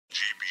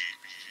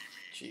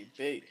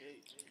GB.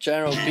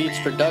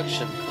 GeneralBeatZ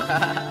production.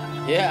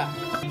 Yeah.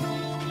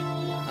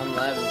 I'm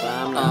laughing, but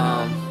I'm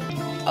not.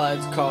 I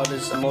like to call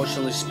this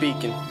emotionally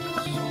speaking,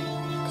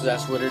 cause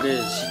that's what it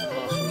is. It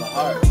comes from the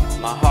heart.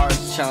 My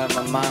heart's telling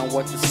my mind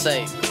what to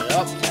say.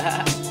 Yup.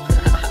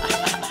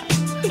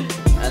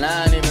 And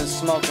I ain't even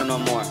smoking no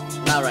more.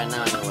 Not right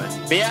now, anyway.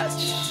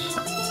 Bitch.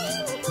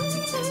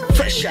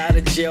 Fresh out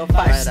of jail,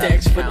 5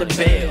 stacks for the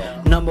bail.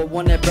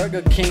 #1 at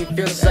Burger King,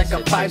 feels like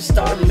a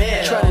 5-star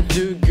meal. Trying to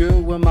do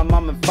good with my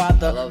mom and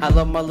father. I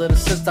love my little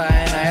sister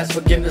and I ask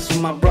forgiveness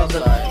from my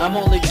brother. I'm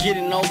only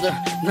getting older,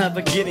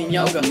 never getting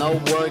younger.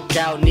 No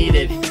workout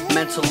needed,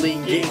 mentally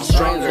getting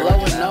stronger.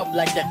 Blowing up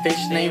like that fish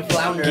named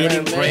Flounder.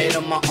 Getting bread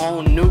on my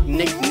own, new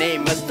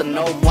nickname, Mr.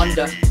 No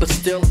Wonder. But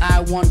still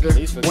I wonder,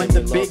 when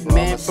the big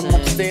man from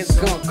upstairs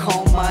gonna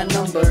call my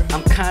number.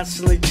 I'm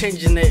constantly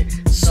changing it,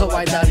 so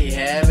I doubt he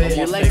have it.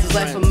 You like this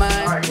life of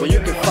mine? Well, you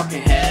can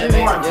fucking have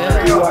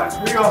it.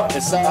 Yeah.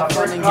 It's all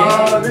fun and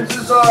games. This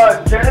is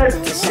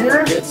Janet. Till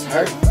someone gets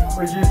hurt.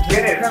 Would you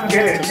get it? Come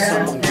get it. Till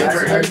someone gets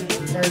hurt.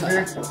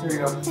 Here you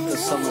go. Till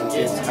someone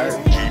gets hurt.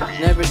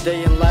 And every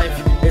day in life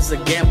is a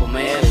gamble,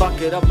 man. Fuck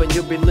it up and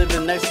you'll be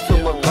living next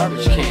to a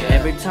garbage can.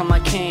 Every time I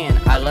can,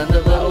 I lend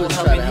a little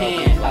helping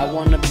hand. I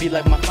wanna be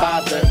like my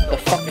father, the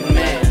fucking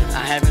man.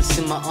 I haven't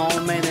seen my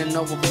own man in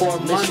over 4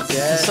 months.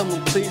 Can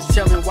someone please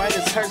tell me why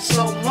this hurts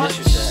so much?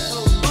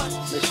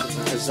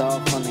 It's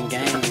all fun and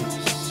games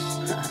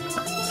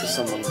till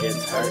someone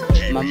gets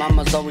hurt. My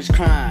mama's always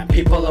crying,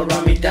 people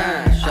around me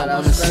dying. I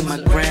wanna see my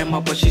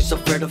grandma, but she's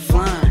afraid of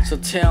flying. So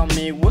tell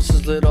me, what's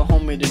this little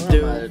homie to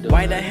do?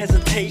 Why that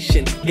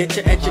hesitation? Get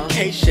your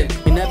education.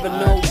 You never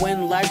know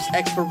when life's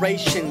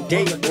expiration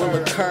date will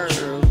occur.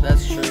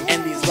 That's true.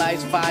 And these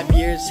last 5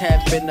 years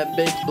have been a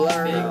big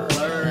blur.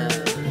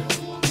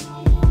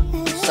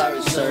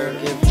 Sorry, sir.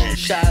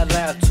 Shout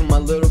out to my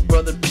little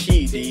brother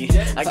PD.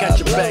 I got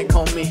your back,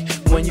 homie,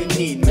 when you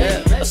need me.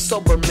 A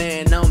sober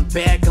man, I'm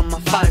back on my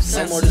 5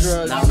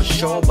 senses. Now I'm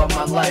sure about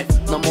my life,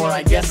 no more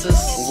I guesses.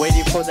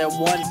 Waiting for that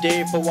one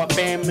day for our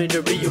family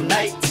to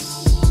reunite.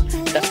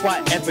 That's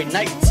why every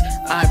night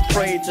I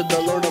pray to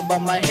the Lord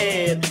above my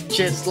head.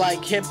 Just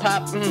like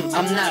hip-hop,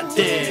 I'm not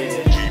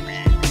dead.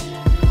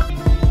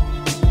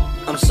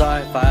 I'm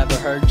sorry if I ever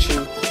hurt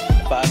you,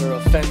 if I ever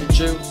offended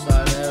you.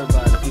 Sorry to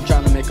everybody. I'm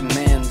trying to make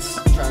amends,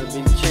 trying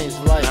to change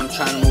life. I'm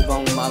trying to move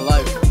on with my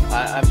life.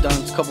 I've done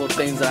a couple of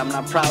things that I'm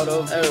not proud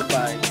of.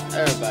 Everybody.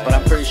 But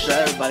I'm pretty sure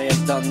everybody has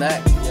done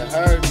that. You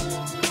heard?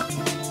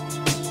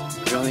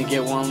 You only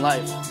get one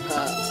life.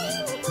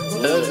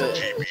 Live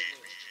it.